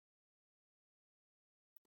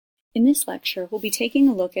In this lecture, we'll be taking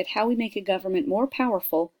a look at how we make a government more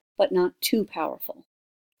powerful, but not too powerful.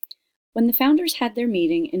 When the founders had their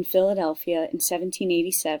meeting in Philadelphia in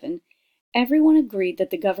 1787, everyone agreed that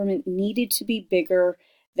the government needed to be bigger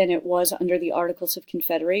than it was under the Articles of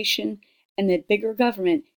Confederation, and that bigger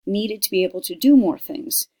government needed to be able to do more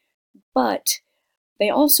things. But they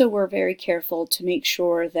also were very careful to make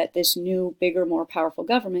sure that this new, bigger, more powerful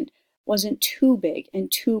government wasn't too big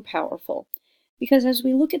and too powerful. Because as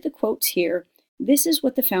we look at the quotes here, this is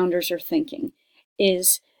what the founders are thinking,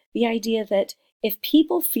 is the idea that if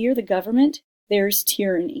people fear the government, there's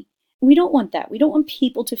tyranny. We don't want that. We don't want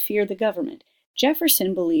people to fear the government.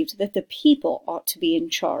 Jefferson believed that the people ought to be in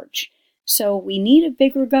charge. So we need a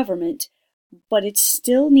bigger government, but it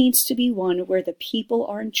still needs to be one where the people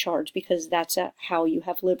are in charge, because that's how you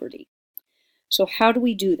have liberty. So how do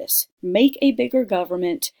we do this? Make a bigger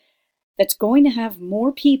government that's going to have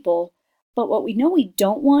more people, but what we know we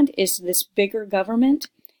don't want is this bigger government.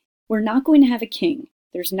 We're not going to have a king.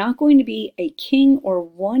 There's not going to be a king or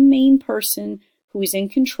one main person who is in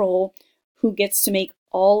control, who gets to make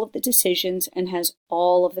all of the decisions and has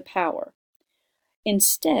all of the power.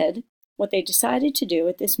 Instead, what they decided to do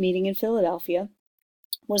at this meeting in Philadelphia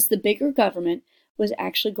was the bigger government was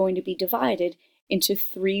actually going to be divided into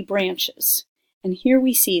 3 branches. And here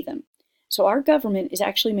we see them. So our government is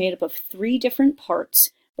actually made up of 3 different parts,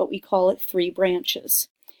 but we call it 3 branches.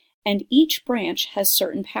 And each branch has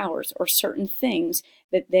certain powers or certain things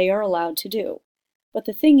that they are allowed to do. But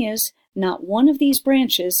the thing is, not one of these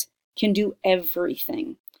branches can do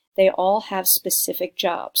everything. They all have specific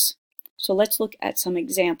jobs. So let's look at some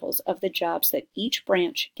examples of the jobs that each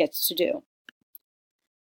branch gets to do.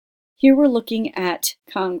 Here we're looking at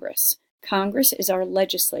Congress. Congress is our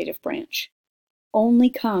legislative branch. Only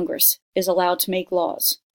Congress is allowed to make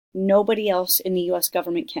laws. Nobody else in the U.S.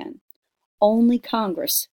 government can. Only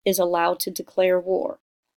Congress is allowed to declare war.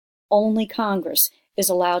 Only Congress is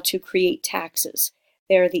allowed to create taxes.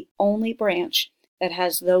 They are the only branch that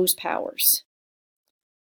has those powers.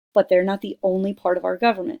 But they're not the only part of our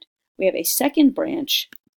government. We have a second branch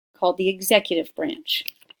called the executive branch.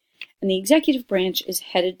 And the executive branch is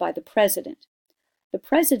headed by the president. The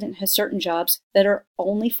president has certain jobs that are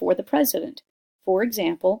only for the president. For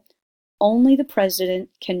example, only the president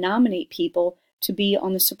can nominate people to be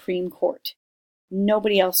on the Supreme Court.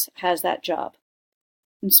 Nobody else has that job.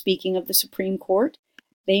 And speaking of the Supreme Court,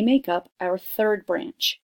 they make up our third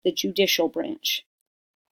branch, the judicial branch.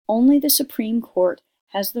 Only the Supreme Court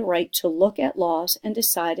has the right to look at laws and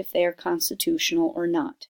decide if they are constitutional or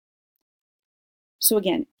not. So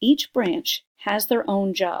again, each branch has their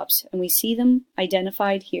own jobs, and we see them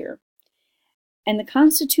identified here. And the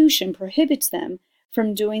Constitution prohibits them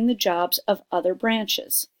from doing the jobs of other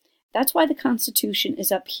branches. That's why the Constitution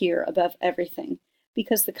is up here above everything,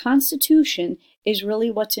 because the Constitution is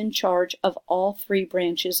really what's in charge of all 3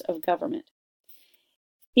 branches of government.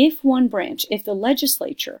 If one branch, if the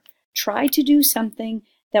legislature, tried to do something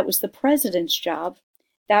that was the president's job,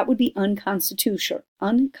 that would be unconstitutional,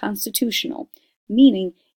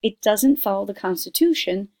 meaning it doesn't follow the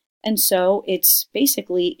Constitution, and so it's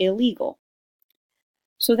basically illegal.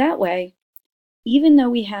 So that way, even though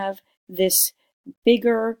we have this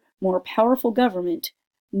bigger, more powerful government,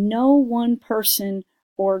 no one person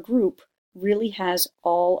or group really has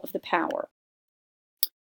all of the power.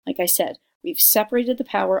 Like I said, we've separated the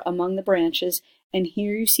power among the branches, and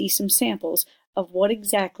here you see some samples of what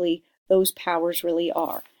exactly those powers really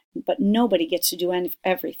are. But nobody gets to do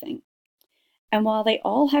everything. And while they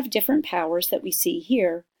all have different powers that we see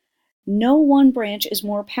here, no one branch is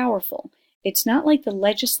more powerful. It's not like the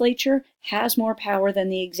legislature has more power than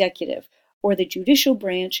the executive, or the judicial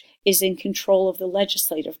branch is in control of the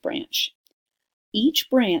legislative branch. Each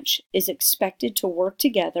branch is expected to work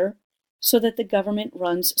together so that the government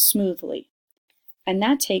runs smoothly. And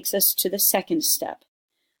that takes us to the second step.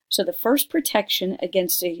 So the first protection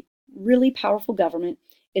against a really powerful government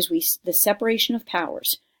is the separation of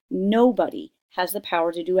powers. Nobody has the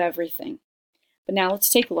power to do everything. But now let's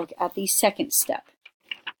take a look at the second step.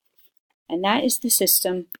 And that is the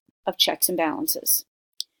system of checks and balances.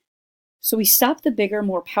 So we stop the bigger,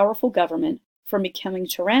 more powerful government from becoming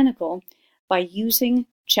tyrannical by using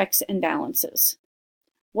checks and balances.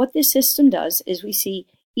 What this system does is we see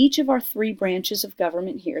each of our 3 branches of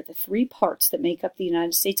government here, the 3 parts that make up the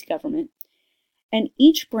United States government, and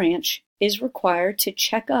each branch is required to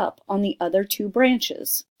check up on the other 2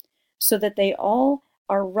 branches so that they all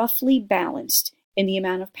are roughly balanced in the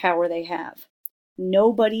amount of power they have.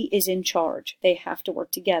 Nobody is in charge. They have to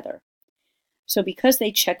work together. So because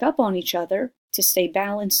they check up on each other to stay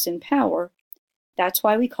balanced in power, that's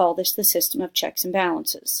why we call this the system of checks and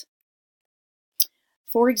balances.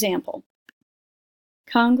 For example,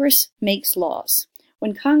 Congress makes laws.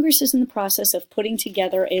 When Congress is in the process of putting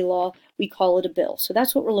together a law, we call it a bill. So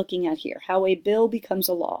that's what we're looking at here, how a bill becomes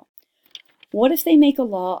a law. What if they make a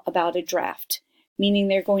law about a draft, meaning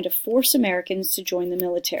they're going to force Americans to join the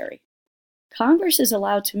military? Congress is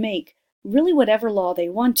allowed to make really whatever law they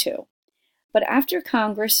want to. But after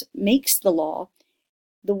Congress makes the law,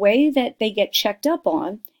 the way that they get checked up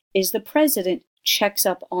on is the president checks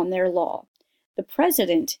up on their law. The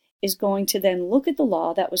president is going to then look at the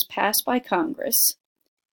law that was passed by Congress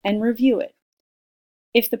and review it.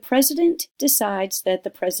 If the president decides that the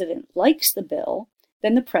president likes the bill,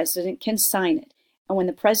 then the president can sign it. And when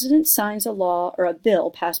the president signs a law or a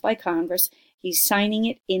bill passed by Congress, he's signing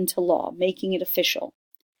it into law, making it official.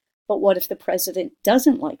 But what if the president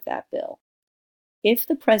doesn't like that bill? If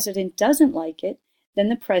the president doesn't like it, then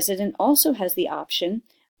the president also has the option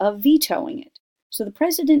of vetoing it. So the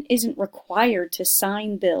president isn't required to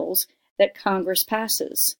sign bills that Congress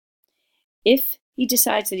passes. If he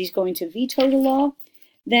decides that he's going to veto the law,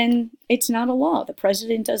 then it's not a law. The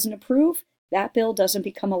president doesn't approve, that bill doesn't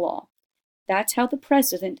become a law. That's how the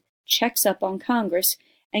president checks up on Congress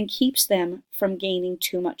and keeps them from gaining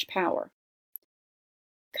too much power.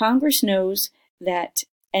 Congress knows that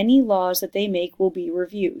any laws that they make will be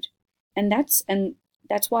reviewed. And that's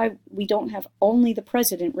why we don't have only the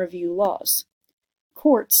president review laws.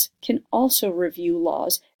 Courts can also review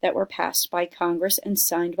laws that were passed by Congress and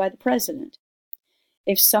signed by the president.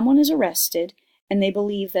 If someone is arrested and they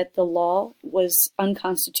believe that the law was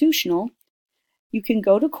unconstitutional, you can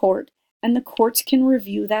go to court and the courts can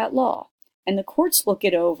review that law. And the courts look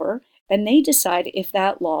it over and they decide if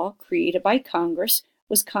that law created by Congress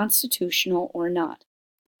was constitutional or not.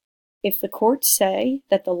 If the courts say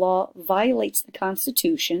that the law violates the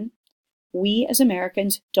Constitution, we as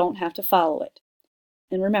Americans don't have to follow it.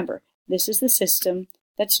 And remember, this is the system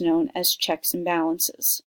that's known as checks and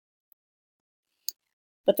balances.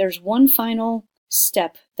 But there's one final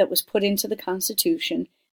step that was put into the Constitution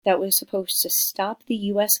that was supposed to stop the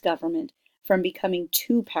U.S. government from becoming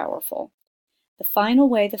too powerful. The final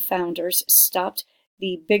way the founders stopped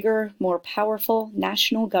the bigger, more powerful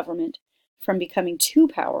national government from becoming too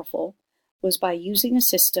powerful was by using a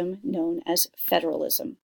system known as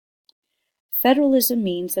federalism. Federalism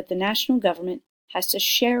means that the national government has to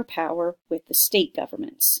share power with the state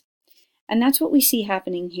governments. And that's what we see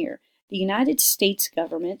happening here. The United States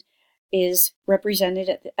government is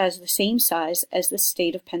represented as the same size as the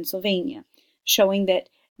state of Pennsylvania, showing that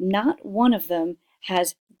not one of them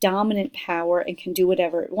has dominant power and can do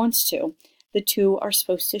whatever it wants to. The two are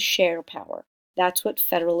supposed to share power. That's what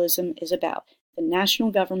federalism is about, the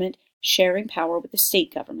national government sharing power with the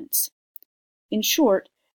state governments. In short,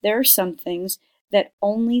 there are some things that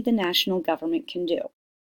only the national government can do.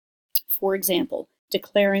 For example,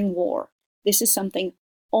 declaring war. This is something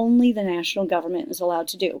only the national government is allowed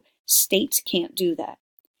to do. States can't do that.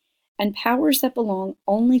 And powers that belong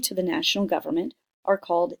only to the national government are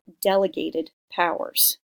called delegated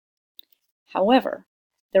powers. However,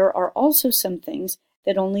 there are also some things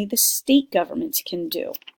that only the state governments can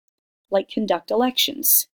do, like conduct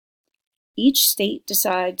elections. Each state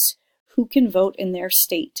decides who can vote in their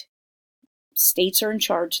state. States are in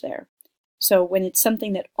charge there. So when it's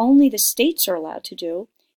something that only the states are allowed to do,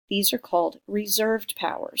 these are called reserved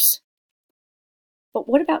powers. But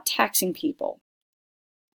what about taxing people?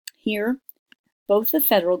 Here, both the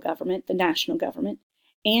federal government, the national government,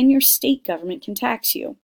 and your state government can tax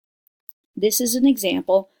you. This is an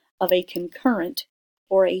example of a concurrent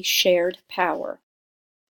or a shared power.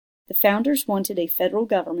 The founders wanted a federal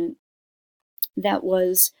government that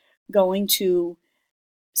was going to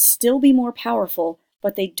still be more powerful,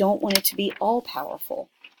 but they don't want it to be all powerful.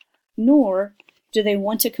 Nor do they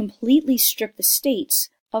want to completely strip the states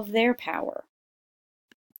of their power.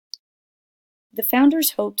 The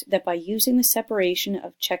founders hoped that by using the separation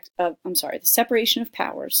of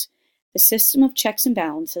powers, the system of checks and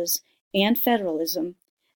balances, and federalism,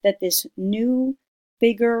 that this new,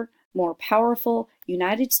 bigger, more powerful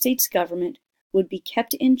United States government would be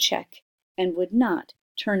kept in check and would not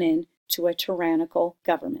turn into a tyrannical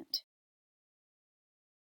government.